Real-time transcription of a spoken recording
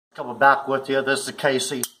Coming back with you. This is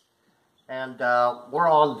Casey, and we're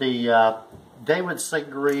on the David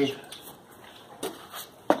Gingery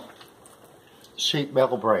sheet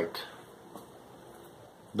metal brake,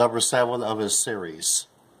 number 7 of his series.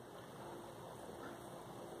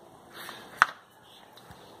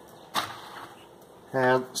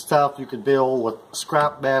 And stuff you can build with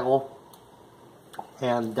scrap metal,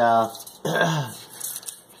 and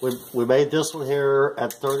we made this one here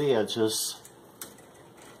at 30 inches.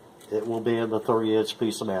 It will be in the 30-inch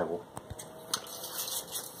piece of metal.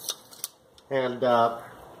 And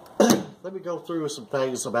let me go through some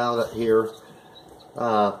things about it here.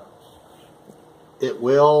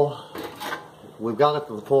 We've got it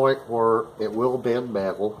to the point where it will bend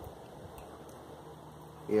metal.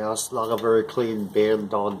 Yeah, it's not a very clean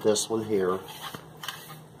bend on this one here.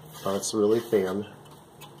 It's really thin.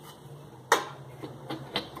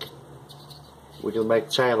 We can make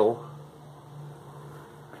channel.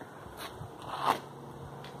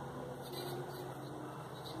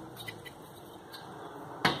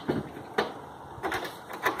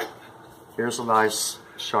 Here's a nice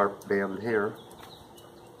sharp bend here.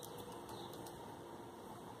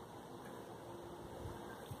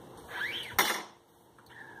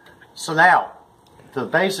 So now, the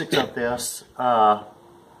basics of this,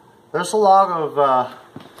 there's a lot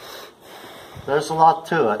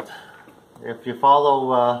to it. If you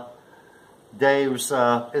follow Dave's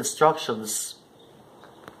instructions,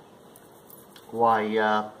 why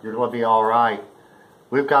you're going to be all right.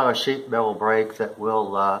 We've got a sheet metal brake that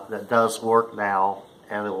that does work now,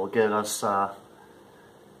 and it will get us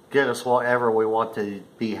whatever we want to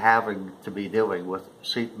be having to be doing with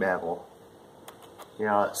sheet metal. You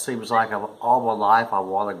know, it seems like all my life I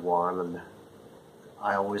wanted one, and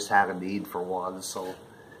I always had a need for one. So,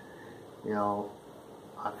 you know,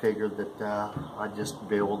 I figured that I'd just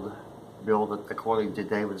build it according to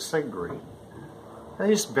David Gingery. And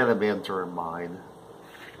he's been a mentor of mine.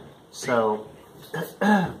 So.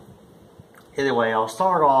 Anyway, I'll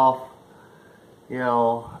start off, you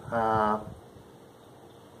know,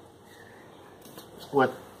 with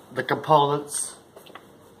the components.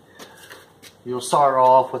 You'll start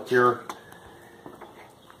off with your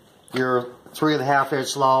 3.5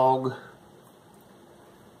 inch long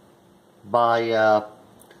by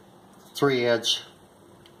 3 inch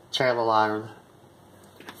channel iron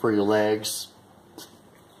for your legs.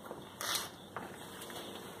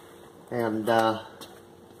 And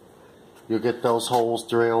you'll get those holes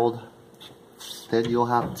drilled. Then you'll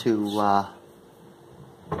have to,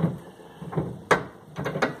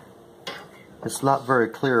 it's not very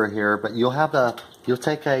clear here, but you'll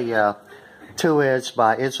take a 2 inch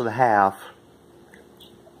by 1.5 inch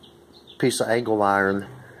piece of angle iron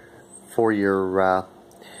for your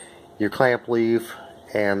clamp leaf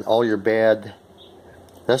and all your bed.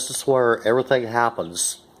 This is where everything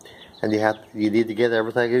happens. And you need to get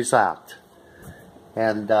everything exact.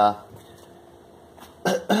 And now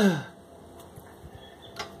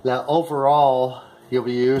overall, you'll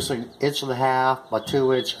be using 1.5 by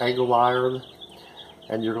 2 inch angle iron,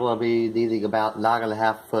 and you're going to be needing about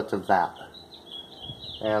 9.5 foot of that.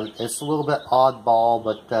 And it's a little bit oddball,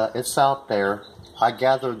 but it's out there. I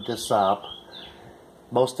gathered this up.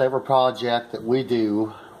 Most every project that we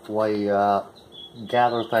do, we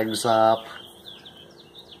gather things up.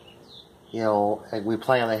 You know, and we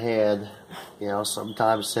plan ahead, you know,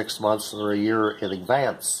 sometimes 6 months or a year in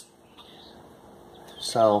advance.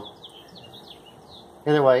 So,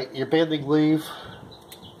 anyway, your bending leaf,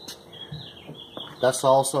 that's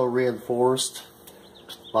also reinforced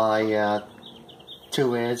by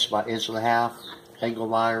 2 inch by 1.5 inch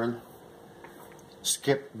angle iron,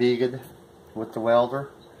 skip beaded with the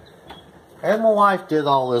welder. And my wife did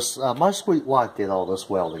all this, my sweet wife did all this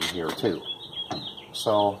welding here too.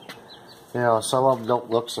 So, you know, some of them don't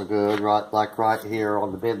look so good, like right here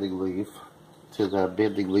on the bending leaf, to the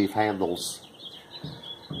bending leaf handles.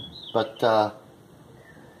 But,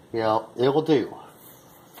 you know, it will do.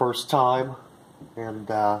 First time, and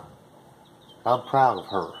I'm proud of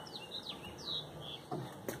her.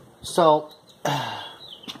 So,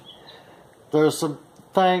 there's some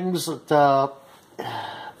things that,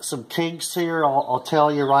 some kinks here, I'll tell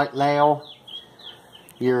you right now.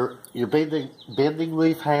 Your bending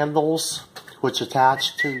leaf handles, which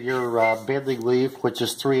attach to your bending leaf, which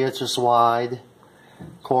is 3 inches wide,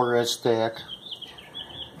 1/4 inch thick.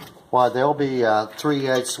 Well, they'll be 3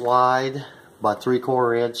 inches wide by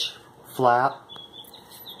 3/4 inch flat,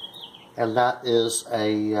 and that is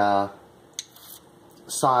a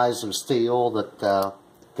size of steel that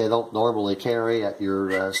they don't normally carry at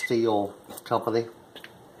your steel company.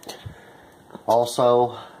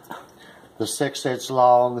 Also, the 6-inch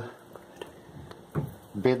long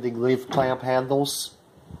bending leaf clamp handles.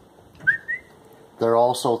 They're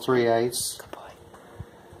also 3/8.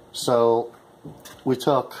 So we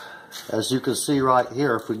took, as you can see right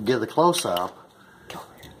here, if we can get a close-up,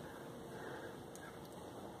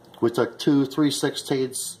 we took two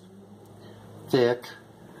 3/16 thick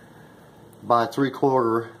by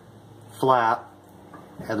 3/4 flat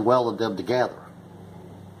and welded them together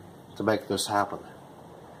to make this happen.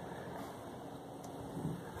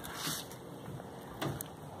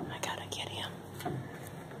 I gotta get him.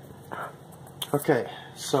 Okay,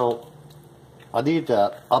 so I need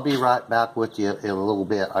to, I'll be right back with you in a little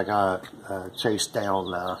bit. I gotta chase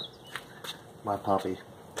down my puppy.